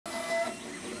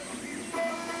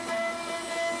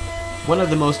One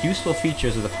of the most useful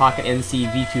features of the Pocket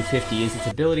NC v2-50 is its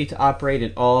ability to operate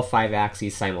in all 5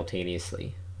 axes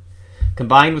simultaneously.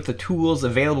 Combined with the tools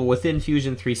available within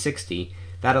Fusion 360,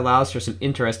 that allows for some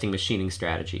interesting machining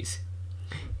strategies.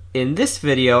 In this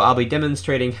video, I'll be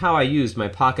demonstrating how I used my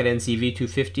Pocket NC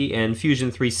v2-50 and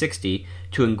Fusion 360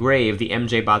 to engrave the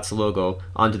mjbots logo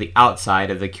onto the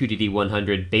outside of the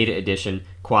QDD100 Beta Edition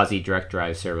quasi-direct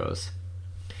drive servos.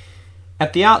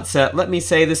 At the outset, let me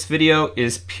say this video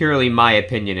is purely my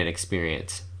opinion and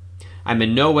experience. I'm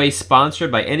in no way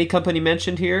sponsored by any company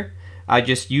mentioned here. I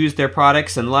just use their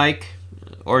products and like,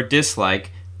 or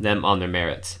dislike, them on their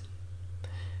merits.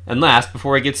 And last,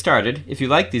 before I get started, if you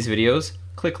like these videos,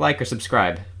 click like or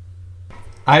subscribe.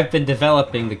 I've been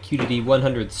developing the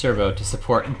QDD100 servo to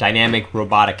support dynamic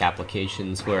robotic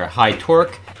applications where high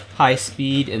torque, high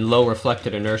speed, and low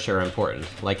reflected inertia are important,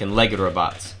 like in legged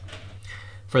robots.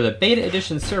 For the Beta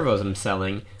Edition servos I'm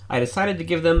selling, I decided to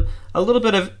give them a little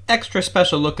bit of extra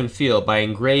special look and feel by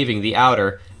engraving the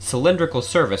outer cylindrical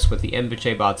surface with the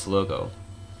mjbots logo.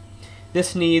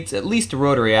 This needs at least a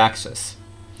rotary axis.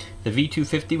 The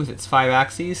v2-50 with its 5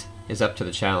 axes is up to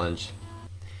the challenge.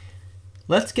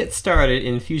 Let's get started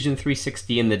in Fusion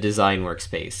 360 in the design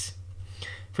workspace.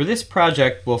 For this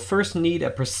project, we'll first need a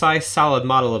precise solid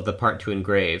model of the part to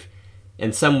engrave,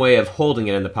 and some way of holding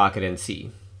it in the Pocket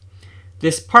NC.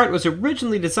 This part was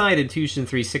originally designed in Fusion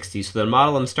 360, so the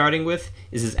model I'm starting with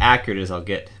is as accurate as I'll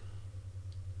get.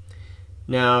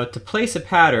 Now, to place a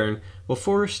pattern, we'll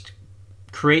first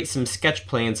create some sketch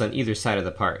planes on either side of the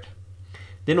part.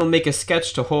 Then we'll make a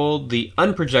sketch to hold the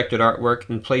unprojected artwork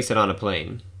and place it on a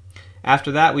plane.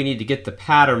 After that, we need to get the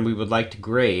pattern we would like to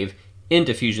grave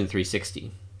into Fusion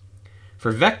 360.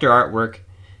 For vector artwork,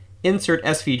 insert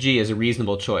SVG is a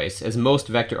reasonable choice, as most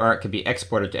vector art can be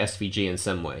exported to SVG in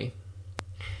some way.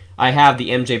 I have the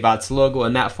mjbots logo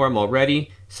in that form already,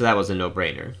 so that was a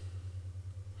no-brainer.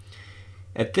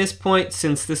 At this point,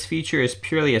 since this feature is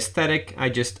purely aesthetic, I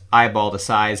just eyeball the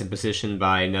size and position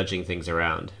by nudging things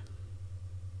around.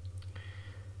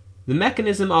 The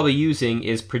mechanism I'll be using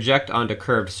is project onto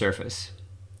curved surface.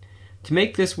 To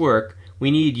make this work,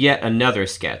 we need yet another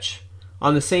sketch,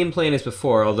 on the same plane as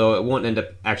before, although it won't end up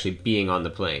actually being on the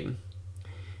plane.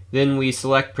 Then we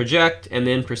select Project and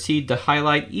then proceed to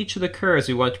highlight each of the curves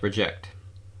we want to project.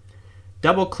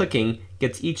 Double-clicking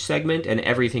gets each segment and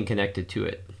everything connected to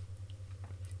it.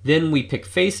 Then we pick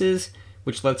Faces,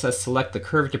 which lets us select the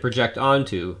curve to project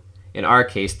onto, in our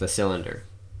case the cylinder.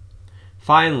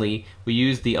 Finally, we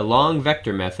use the along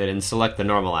vector method and select the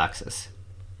normal axis.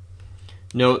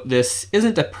 Note, this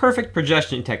isn't a perfect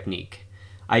projection technique.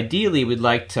 Ideally, we'd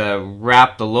like to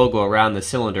wrap the logo around the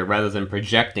cylinder rather than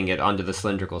projecting it onto the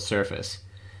cylindrical surface.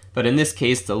 But in this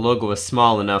case, the logo is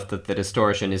small enough that the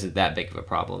distortion isn't that big of a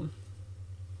problem.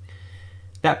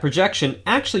 That projection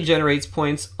actually generates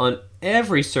points on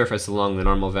every surface along the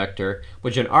normal vector,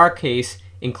 which in our case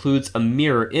includes a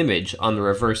mirror image on the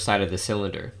reverse side of the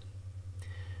cylinder.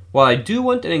 While I do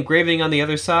want an engraving on the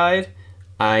other side,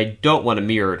 I don't want a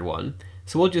mirrored one.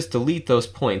 So we'll just delete those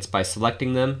points by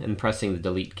selecting them and pressing the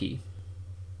delete key.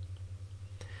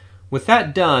 With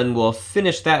that done, we'll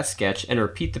finish that sketch and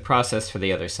repeat the process for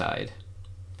the other side.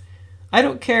 I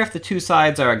don't care if the two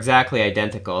sides are exactly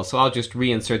identical, so I'll just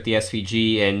reinsert the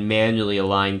SVG and manually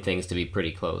align things to be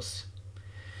pretty close.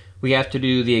 We have to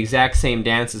do the exact same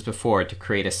dance as before to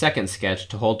create a second sketch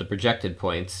to hold the projected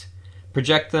points,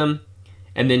 project them,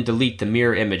 and then delete the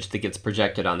mirror image that gets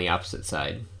projected on the opposite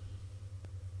side.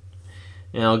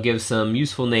 And I'll give some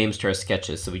useful names to our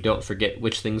sketches so we don't forget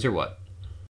which things are what.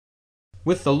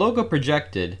 With the logo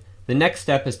projected, the next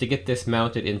step is to get this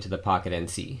mounted into the Pocket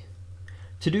NC.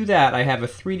 To do that, I have a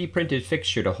 3D printed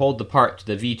fixture to hold the part to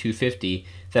the v2-50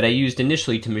 that I used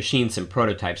initially to machine some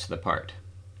prototypes of the part.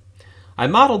 I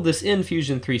modeled this in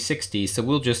Fusion 360, so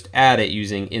we'll just add it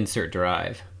using Insert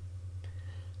Derive.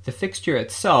 The fixture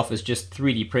itself is just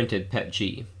 3D printed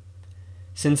PETG.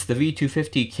 Since the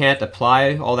v2-50 can't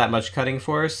apply all that much cutting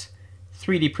force,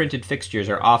 3D printed fixtures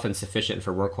are often sufficient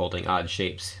for work holding odd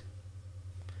shapes.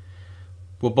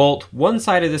 We'll bolt one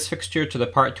side of this fixture to the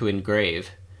part to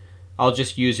engrave. I'll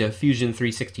just use a Fusion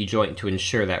 360 joint to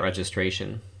ensure that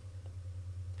registration.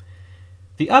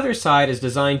 The other side is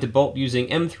designed to bolt using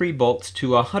M3 bolts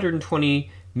to a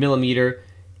 120mm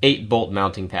 8-bolt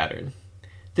mounting pattern.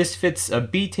 This fits a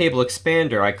B-table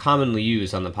expander I commonly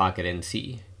use on the Pocket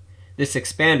NC. This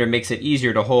expander makes it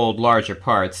easier to hold larger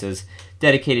parts, as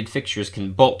dedicated fixtures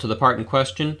can bolt to the part in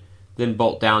question, then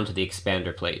bolt down to the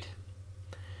expander plate.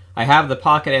 I have the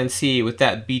Pocket NC with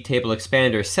that B-table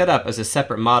expander set up as a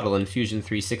separate model in Fusion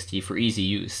 360 for easy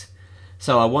use,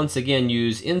 so I'll once again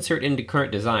use Insert into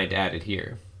Current Design to add it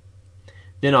here.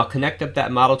 Then I'll connect up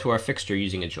that model to our fixture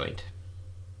using a joint.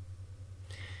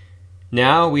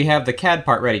 Now we have the CAD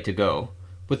part ready to go,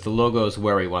 with the logos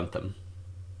where we want them.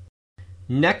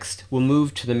 Next, we'll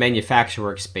move to the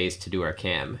manufacturer workspace to do our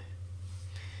CAM.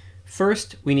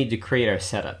 First, we need to create our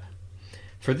setup.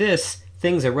 For this,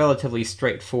 things are relatively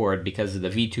straightforward because of the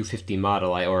v2-50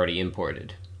 model I already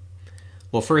imported.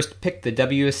 We'll first pick the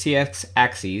WCX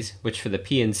axes, which for the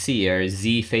P and C are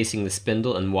Z facing the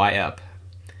spindle and Y up.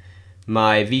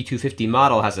 My v2-50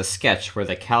 model has a sketch where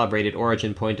the calibrated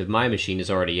origin point of my machine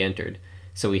is already entered,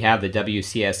 so we have the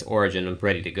WCS origin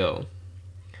ready to go.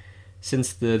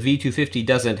 Since the v2-50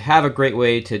 doesn't have a great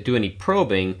way to do any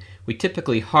probing, we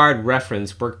typically hard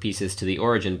reference workpieces to the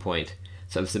origin point,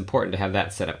 so it's important to have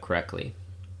that set up correctly.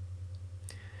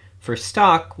 For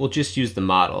stock, we'll just use the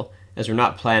model, as we're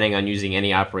not planning on using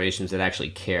any operations that actually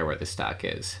care where the stock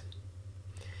is.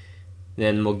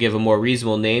 Then we'll give a more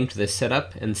reasonable name to this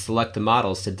setup and select the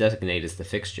models to designate as the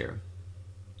fixture.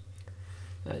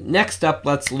 Next up,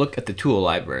 let's look at the tool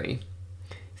library.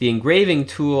 The engraving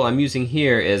tool I'm using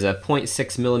here is a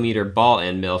 0.6mm ball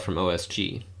end mill from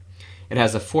OSG. It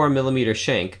has a 4mm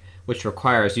shank, which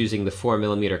requires using the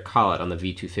 4mm collet on the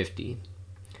v2-50.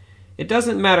 It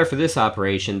doesn't matter for this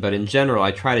operation, but in general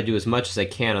I try to do as much as I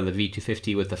can on the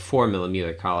v2-50 with the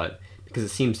 4mm collet, because it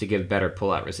seems to give better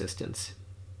pull-out resistance.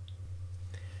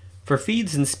 For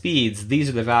feeds and speeds, these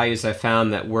are the values I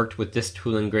found that worked with this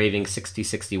tool engraving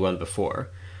 6061 before,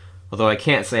 although I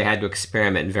can't say I had to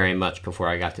experiment very much before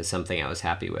I got to something I was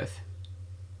happy with.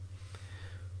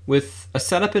 With a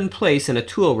setup in place and a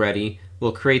tool ready,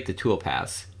 we'll create the tool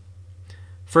paths.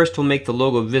 First we'll make the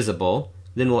logo visible,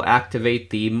 then we'll activate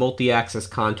the multi-axis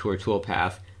contour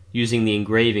toolpath using the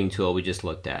engraving tool we just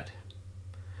looked at.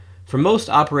 For most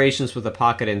operations with a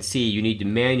Pocket NC, you need to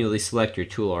manually select your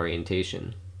tool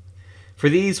orientation. For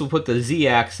these, we'll put the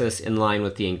Z-axis in line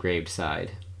with the engraved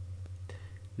side.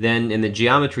 Then, in the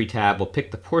Geometry tab, we'll pick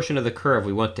the portion of the curve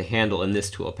we want to handle in this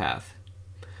toolpath.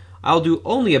 I'll do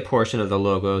only a portion of the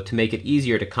logo to make it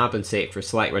easier to compensate for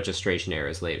slight registration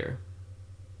errors later.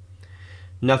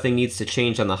 Nothing needs to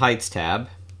change on the Heights tab.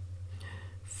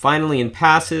 Finally, in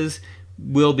Passes,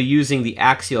 we'll be using the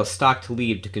axial stock to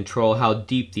lead to control how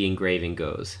deep the engraving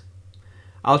goes.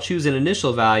 I'll choose an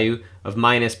initial value of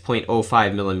minus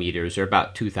 0.05 millimeters, or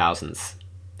about 0.02.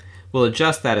 We'll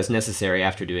adjust that as necessary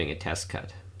after doing a test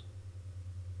cut.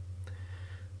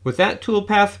 With that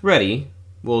toolpath ready,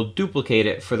 we'll duplicate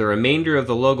it for the remainder of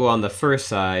the logo on the first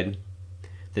side,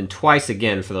 then twice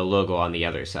again for the logo on the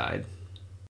other side.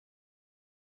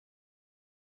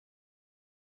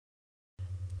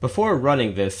 Before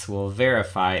running this, we'll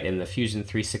verify it in the Fusion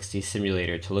 360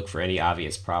 simulator to look for any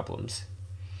obvious problems.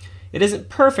 It isn't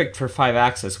perfect for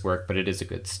 5-axis work, but it is a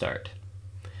good start.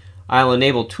 I'll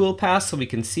enable toolpaths so we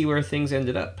can see where things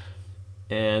ended up.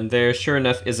 And there sure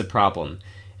enough is a problem,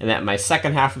 in that my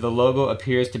second half of the logo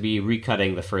appears to be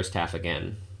recutting the first half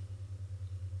again.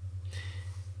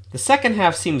 The second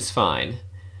half seems fine.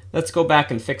 Let's go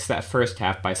back and fix that first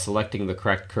half by selecting the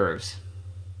correct curves.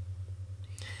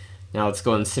 Now let's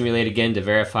go and simulate again to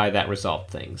verify that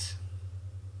resolved things.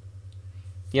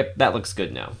 Yep, that looks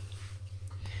good now.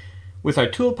 With our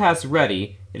toolpaths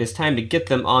ready, it is time to get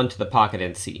them onto the Pocket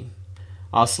NC.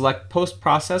 I'll select Post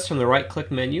Process from the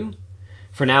right-click menu.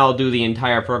 For now, I'll do the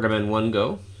entire program in one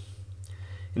go.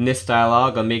 In this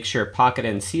dialog, I'll make sure Pocket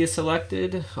NC is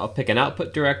selected. I'll pick an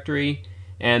output directory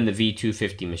and the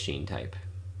v2-50 machine type.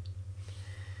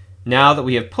 Now that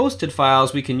we have posted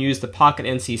files, we can use the Pocket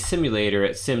NC simulator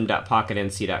at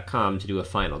sim.pocketnc.com to do a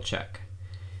final check.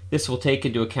 This will take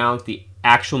into account the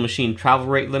actual machine travel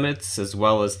rate limits as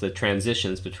well as the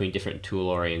transitions between different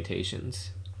tool orientations.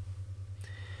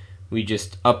 We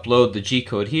just upload the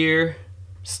G-code here,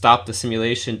 stop the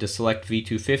simulation to select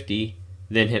v2-50,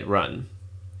 then hit run.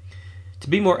 To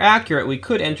be more accurate, we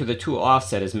could enter the tool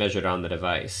offset as measured on the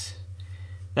device.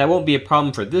 That won't be a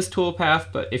problem for this toolpath,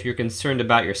 but if you're concerned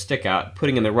about your stickout,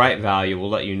 putting in the right value will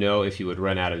let you know if you would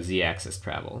run out of Z-axis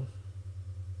travel.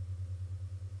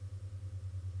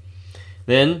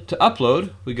 Then, to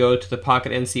upload, we go to the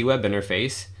Pocket NC web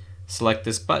interface, select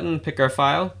this button, pick our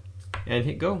file, and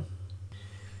hit go.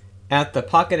 At the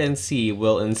Pocket NC,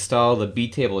 we'll install the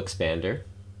B-table expander.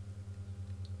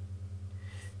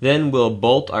 Then we'll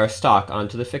bolt our stock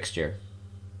onto the fixture.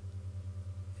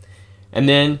 And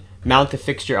then mount the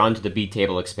fixture onto the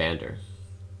B-table expander.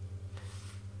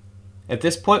 At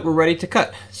this point, we're ready to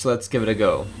cut, so let's give it a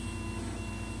go.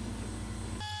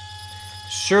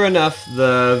 Sure enough,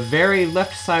 the very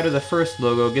left side of the first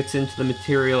logo gets into the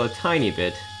material a tiny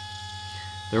bit.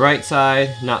 The right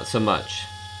side, not so much.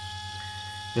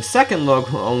 The second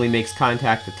logo only makes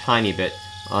contact a tiny bit,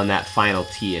 on that final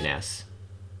T and S.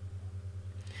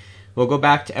 We'll go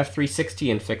back to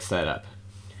F360 and fix that up.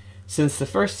 Since the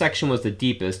first section was the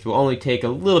deepest, we'll only take a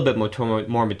little bit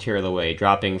more material away,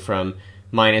 dropping from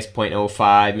minus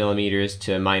 0.05 millimeters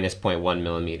to minus 0.1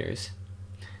 millimeters.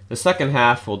 The second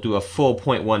half will do a full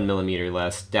 0.1 millimeter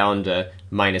less, down to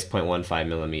minus 0.15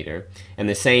 millimeter, and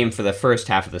the same for the first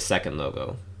half of the second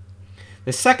logo.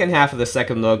 The second half of the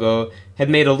second logo had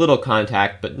made a little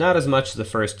contact, but not as much as the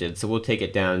first did, so we'll take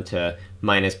it down to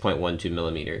minus 0.12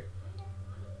 millimeter.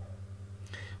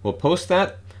 We'll post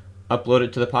that, upload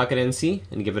it to the Pocket NC,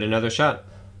 and give it another shot.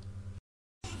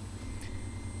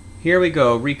 Here we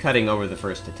go, recutting over the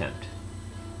first attempt.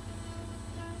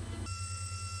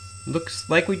 Looks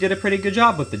like we did a pretty good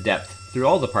job with the depth through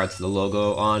all the parts of the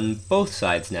logo on both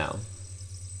sides now.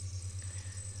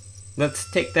 Let's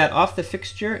take that off the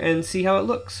fixture and see how it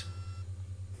looks.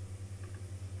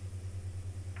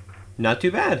 Not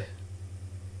too bad.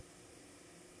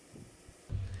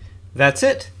 That's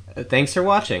it. Thanks for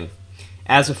watching.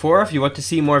 As before, if you want to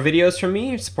see more videos from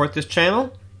me or support this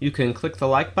channel, you can click the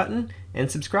like button and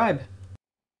subscribe.